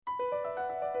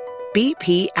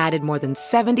BP added more than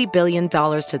 $70 billion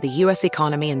to the U.S.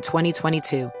 economy in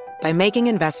 2022 by making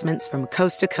investments from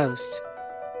coast to coast.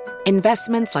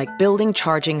 Investments like building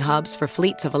charging hubs for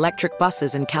fleets of electric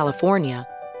buses in California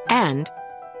and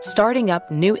starting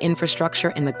up new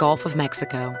infrastructure in the Gulf of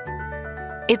Mexico.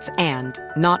 It's and,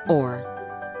 not or.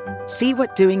 See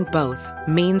what doing both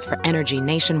means for energy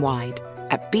nationwide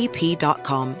at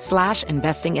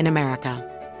bp.com/investing in America.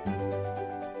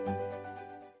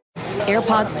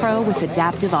 AirPods Pro with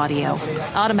adaptive audio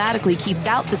automatically keeps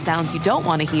out the sounds you don't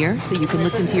want to hear so you can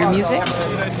listen to your music,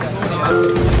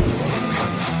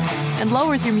 and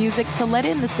lowers your music to let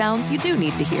in the sounds you do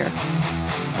need to hear.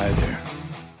 Hi there.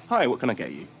 Hi, what can I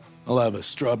get you? I'll have a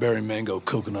strawberry mango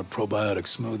coconut probiotic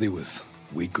smoothie with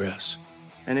wheatgrass.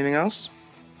 Anything else?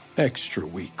 Extra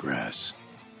wheatgrass.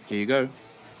 Here you go.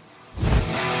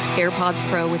 AirPods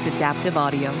Pro with adaptive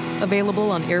audio.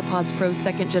 Available on AirPods Pro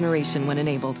 2nd generation when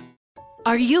enabled.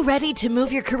 Are you ready to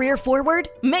move your career forward?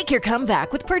 Make your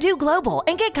comeback with Purdue Global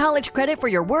and get college credit for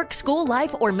your work, school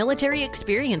life, or military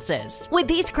experiences. With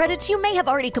these credits, you may have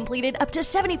already completed up to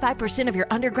 75% of your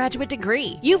undergraduate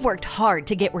degree. You've worked hard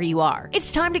to get where you are.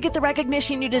 It's time to get the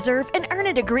recognition you deserve and earn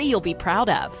a degree you'll be proud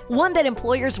of. One that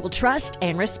employers will trust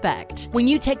and respect. When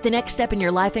you take the next step in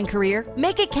your life and career,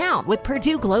 make it count with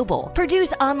Purdue Global,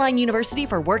 Purdue's online university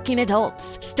for working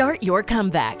adults. Start your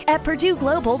comeback at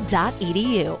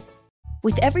purdueglobal.edu.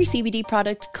 With every CBD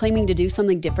product claiming to do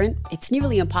something different, it's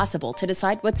nearly impossible to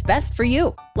decide what's best for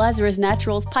you. Lazarus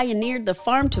Naturals pioneered the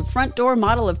farm-to-front-door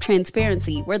model of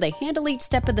transparency, where they handle each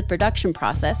step of the production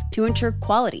process to ensure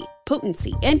quality,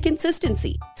 potency, and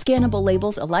consistency. Scannable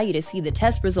labels allow you to see the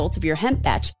test results of your hemp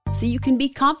batch, so you can be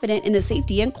confident in the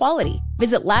safety and quality.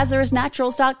 Visit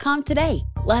LazarusNaturals.com today.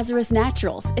 Lazarus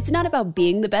Naturals. It's not about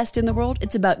being the best in the world,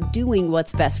 it's about doing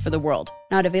what's best for the world.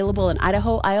 Not available in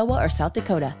Idaho, Iowa, or South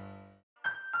Dakota.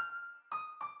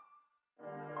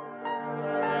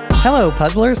 Hello,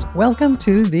 puzzlers. Welcome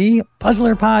to the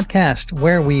Puzzler Podcast,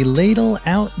 where we ladle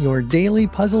out your daily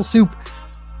puzzle soup.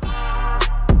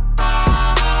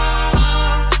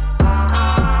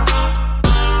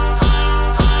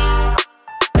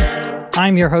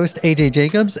 I'm your host, AJ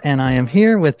Jacobs, and I am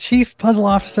here with Chief Puzzle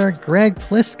Officer Greg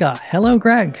Pliska. Hello,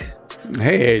 Greg.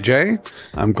 Hey, AJ.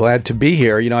 I'm glad to be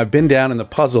here. You know, I've been down in the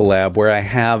puzzle lab where I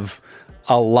have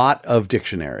a lot of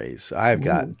dictionaries. I've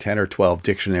got 10 or 12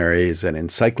 dictionaries and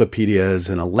encyclopedias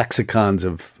and lexicons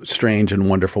of strange and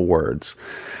wonderful words.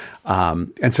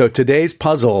 And so today's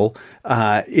puzzle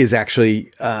is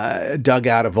actually dug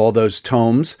out of all those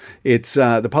tomes. It's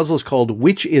the puzzle is called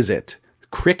Which Is It?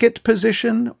 Cricket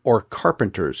Position or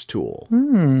Carpenter's Tool?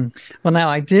 Well, now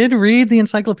I did read the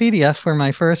encyclopedia for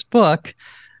my first book,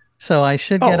 so I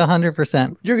should get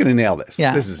 100%. You're going to nail this.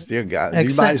 Yeah. This is you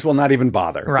might as well not even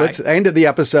bother. Right. Let's end of the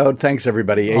episode. Thanks,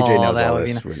 everybody. AJ knows all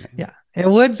this. Yeah. It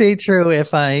would be true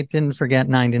if I didn't forget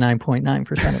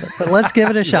 99.9% of it. But let's give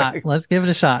it a shot. Let's give it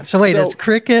a shot. So wait, it's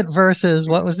cricket versus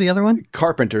what was the other one?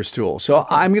 Carpenter's Tool. So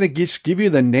I'm going to give you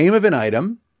the name of an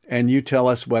item, and you tell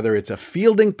us whether it's a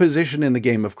fielding position in the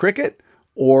game of cricket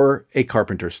or a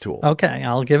carpenter's tool. Okay,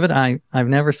 I'll give it. I've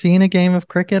never seen a game of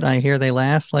cricket. I hear they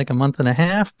last like a month and a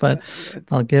half, but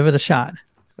I'll give it a shot.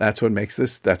 That's what makes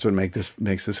this. That's what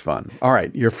makes this fun. All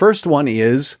right, your first one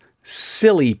is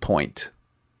silly point.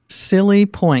 Silly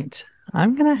point.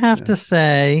 I'm gonna have to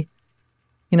say,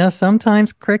 you know,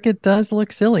 sometimes cricket does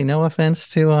look silly. No offense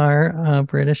to our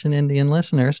British and Indian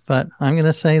listeners, but I'm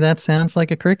gonna say that sounds like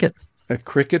a cricket. A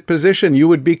cricket position. You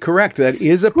would be correct. That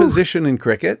is a position in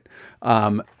cricket.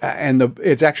 And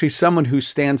it's actually someone who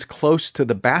stands close to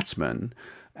the batsman.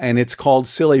 And it's called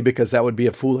silly because that would be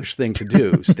a foolish thing to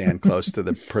do, stand close to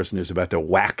the person who's about to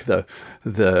whack the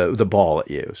ball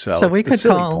at you. So we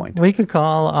could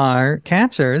call our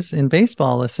catchers in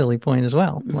baseball a silly point as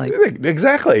well. Like,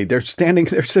 exactly. They're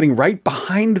sitting right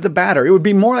behind the batter. It would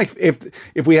be more like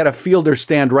if we had a fielder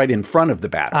stand right in front of the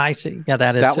batter. I see. Yeah,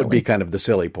 that silly. Would be kind of the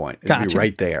silly point. It'd Gotcha. be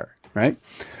right there, right?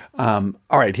 All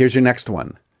right, here's your next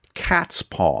one. Cat's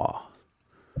paw.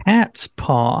 Cat's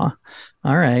paw.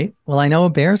 All right. Well, I know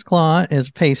a bear's claw is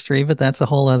pastry, but that's a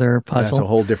whole other puzzle. That's a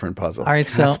whole different puzzle. All right,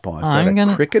 cat's paw. Is that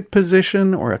a cricket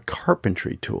position or a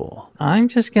carpentry tool? I'm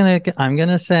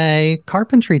gonna say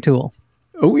carpentry tool.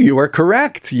 Oh, you are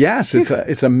correct. Yes,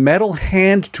 it's a metal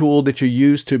hand tool that you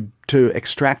use to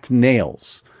extract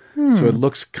nails. So it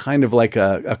looks kind of like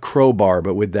a crowbar,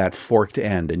 but with that forked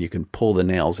end, and you can pull the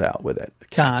nails out with it.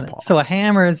 Got it. So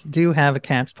hammers do have a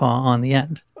cat's paw on the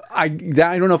end. I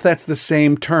don't know if that's the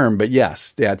same term, but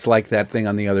yes, yeah, it's like that thing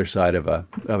on the other side of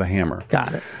a hammer.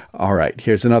 Got it. All right,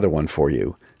 here's another one for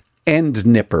you. End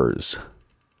nippers.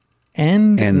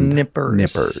 End End nippers.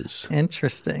 nippers.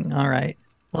 Interesting. All right.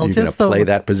 Well, Are you going to play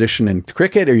that position in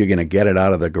cricket, or are you going to get it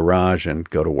out of the garage and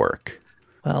go to work?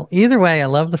 Well, either way, I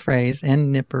love the phrase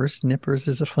end nippers. Nippers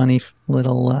is a funny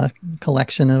little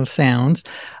collection of sounds.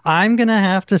 I'm going to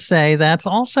have to say that's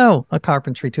also a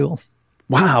carpentry tool.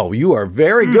 Wow, you are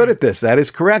very good at this. That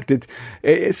is correct.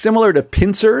 It's similar to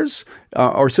pincers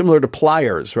or similar to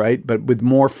pliers, right? But with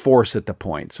more force at the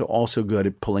point. So also good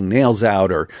at pulling nails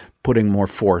out or putting more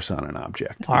force on an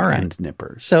object. All right. End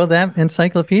nippers. So that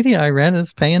encyclopedia I read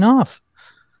is paying off.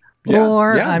 Yeah,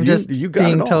 or yeah, I'm you just got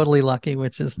being it all. totally lucky,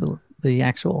 which is the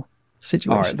actual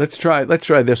situation. All right, let's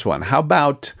try this one. How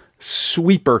about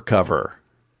sweeper cover?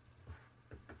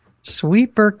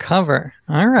 Sweeper cover.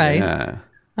 All right. Yeah.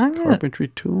 Carpentry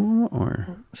tool or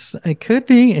it could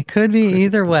be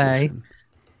either way.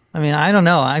 I mean, I don't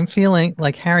know. I'm feeling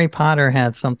like Harry Potter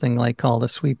had something like called a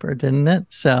sweeper, didn't it?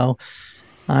 So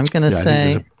I'm going to say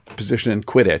I think there's a position in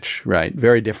Quidditch, right?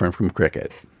 Very different from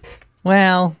cricket.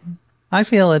 Well, I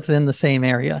feel it's in the same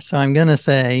area, so I'm going to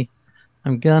say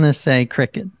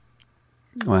cricket.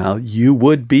 Well, you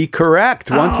would be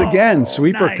correct. Once again,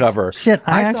 sweeper cover. Shit,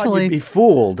 I thought you'd be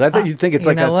fooled. I thought you'd think it's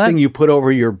like a thing you put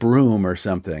over your broom or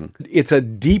something. It's a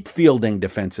deep fielding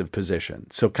defensive position.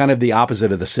 So kind of the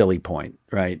opposite of the silly point,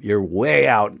 right? You're way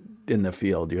out in the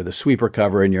field. You're the sweeper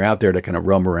cover, and you're out there to kind of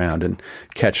roam around and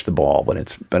catch the ball when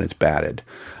it's batted.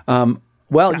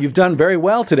 Well, you've done very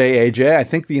well today, AJ. I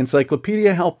think the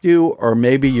encyclopedia helped you, or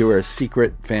maybe you were a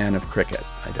secret fan of cricket.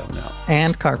 I don't know.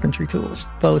 And carpentry tools.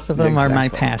 Both of them are my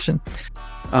passion.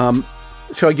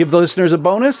 Shall I give the listeners a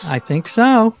bonus? I think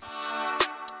so.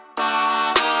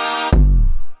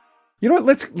 You know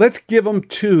what? Let's give them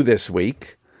two this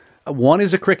week. One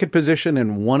is a cricket position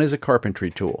and one is a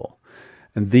carpentry tool.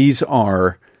 And these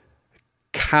are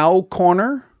cow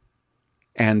corner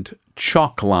and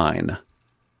chalk line.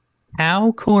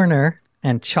 Cow corner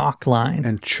and chalk line.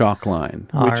 And chalk line.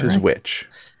 Which is which?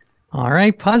 All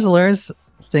right, puzzlers,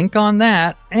 think on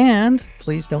that. And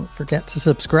please don't forget to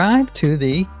subscribe to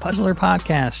the Puzzler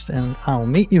Podcast. And I'll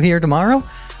meet you here tomorrow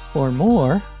for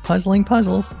more puzzling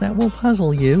puzzles that will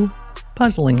puzzle you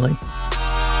puzzlingly.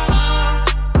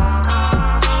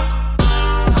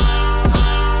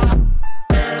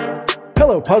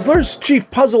 Hello, puzzlers. Chief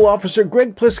Puzzle Officer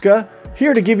Greg Pliska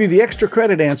here to give you the extra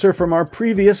credit answer from our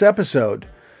previous episode.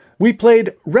 We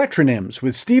played retronyms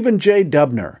with Stephen J.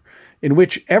 Dubner, in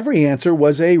which every answer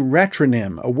was a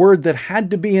retronym, a word that had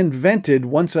to be invented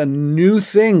once a new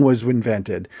thing was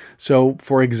invented. So,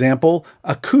 for example,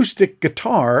 acoustic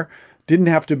guitar didn't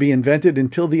have to be invented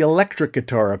until the electric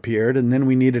guitar appeared, and then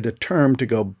we needed a term to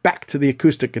go back to the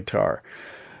acoustic guitar.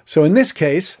 So in this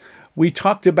case, we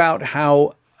talked about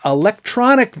how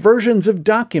electronic versions of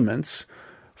documents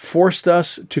forced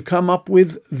us to come up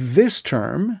with this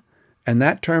term, and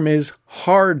that term is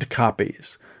hard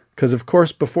copies. Because, of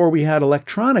course, before we had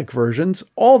electronic versions,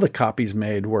 all the copies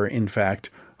made were, in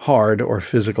fact, hard or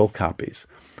physical copies.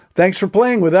 Thanks for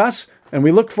playing with us, and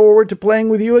we look forward to playing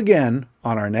with you again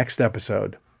on our next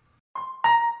episode.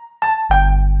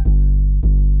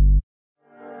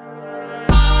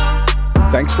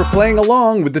 Thanks for playing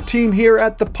along with the team here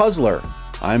at The Puzzler.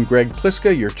 I'm Greg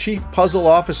Pliska, your Chief Puzzle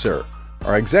Officer.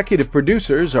 Our executive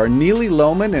producers are Neely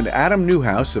Lohman and Adam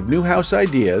Newhouse of Newhouse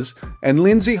Ideas and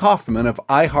Lindsay Hoffman of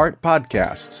iHeart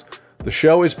Podcasts. The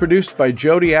show is produced by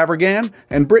Jody Avergan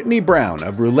and Brittany Brown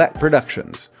of Roulette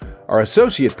Productions. Our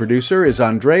associate producer is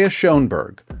Andrea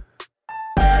Schoenberg.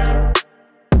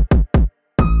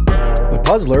 The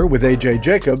Puzzler with AJ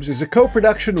Jacobs is a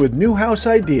co-production with Newhouse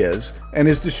Ideas and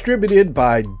is distributed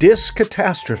by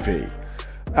Discatastrophe.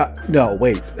 No,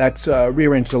 wait, that's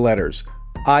rearrange the letters.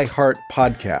 iHeart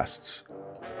Podcasts.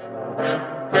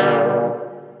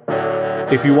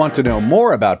 If you want to know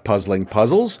more about puzzling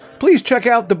puzzles, please check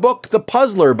out the book The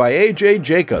Puzzler by A.J.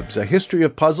 Jacobs, a history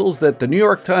of puzzles that the New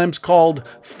York Times called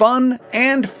fun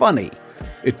and funny.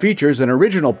 It features an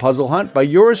original puzzle hunt by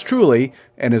yours truly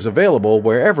and is available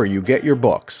wherever you get your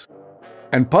books.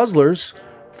 And puzzlers,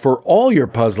 for all your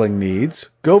puzzling needs,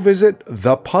 go visit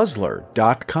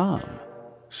thepuzzler.com.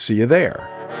 See you there.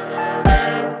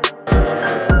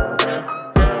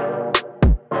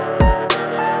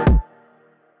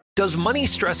 Does money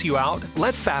stress you out?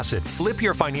 Let Facet flip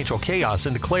your financial chaos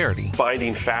into clarity.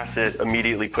 Finding Facet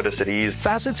immediately put us at ease.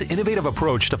 Facet's innovative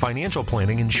approach to financial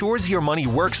planning ensures your money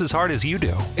works as hard as you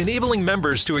do, enabling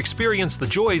members to experience the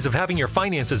joys of having your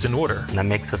finances in order. That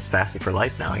makes us Facet for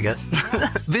life now, I guess.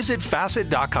 Visit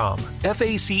Facet.com,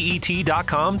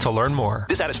 FACET.com to learn more.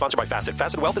 This ad is sponsored by Facet.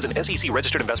 Facet Wealth is an SEC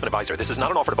registered investment advisor. This is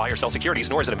not an offer to buy or sell securities,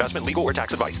 nor is it investment, legal, or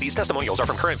tax advice. These testimonials are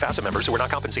from current Facet members who are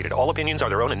not compensated. All opinions are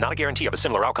their own and not a guarantee of a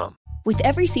similar outcome. With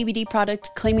every CBD product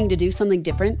claiming to do something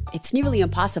different, it's nearly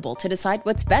impossible to decide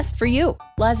what's best for you.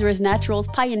 Lazarus Naturals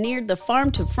pioneered the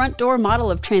farm-to-front-door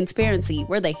model of transparency,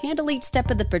 where they handle each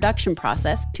step of the production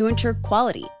process to ensure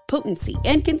quality, potency,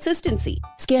 and consistency.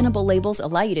 Scannable labels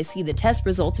allow you to see the test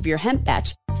results of your hemp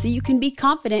batch, so you can be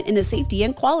confident in the safety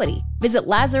and quality. Visit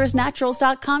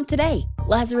LazarusNaturals.com today.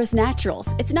 Lazarus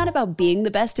Naturals. It's not about being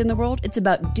the best in the world, it's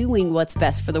about doing what's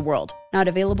best for the world. Not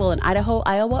available in Idaho,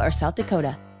 Iowa, or South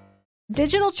Dakota.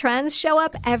 Digital trends show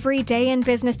up every day in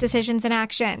business decisions and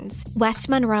actions. West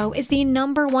Monroe is the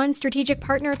 #1 strategic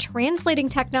partner translating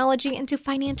technology into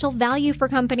financial value for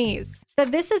companies. The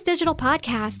This is Digital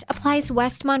podcast applies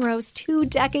West Monroe's 2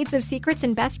 decades of secrets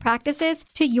and best practices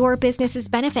to your business's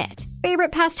benefit.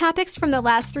 Favorite past topics from the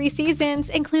last 3 seasons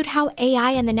include how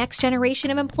AI and the next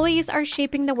generation of employees are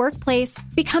shaping the workplace,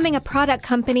 becoming a product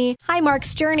company,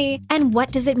 Highmark's journey, and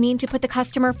what does it mean to put the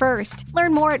customer first.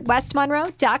 Learn more at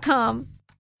westmonroe.com.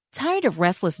 Tired of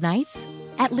restless nights?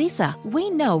 At Leesa, we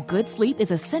know good sleep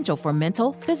is essential for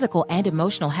mental, physical, and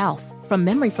emotional health. From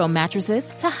memory foam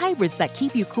mattresses to hybrids that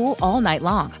keep you cool all night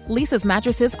long, Leesa's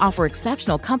mattresses offer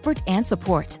exceptional comfort and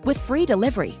support with free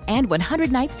delivery and 100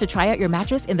 nights to try out your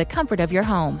mattress in the comfort of your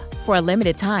home. For a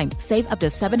limited time, save up to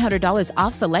 $700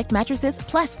 off select mattresses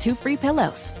plus 2 free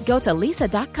pillows. Go to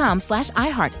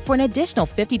leesa.com/iHeart for an additional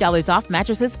 $50 off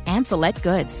mattresses and select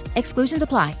goods. Exclusions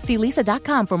apply. See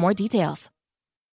leesa.com for more details.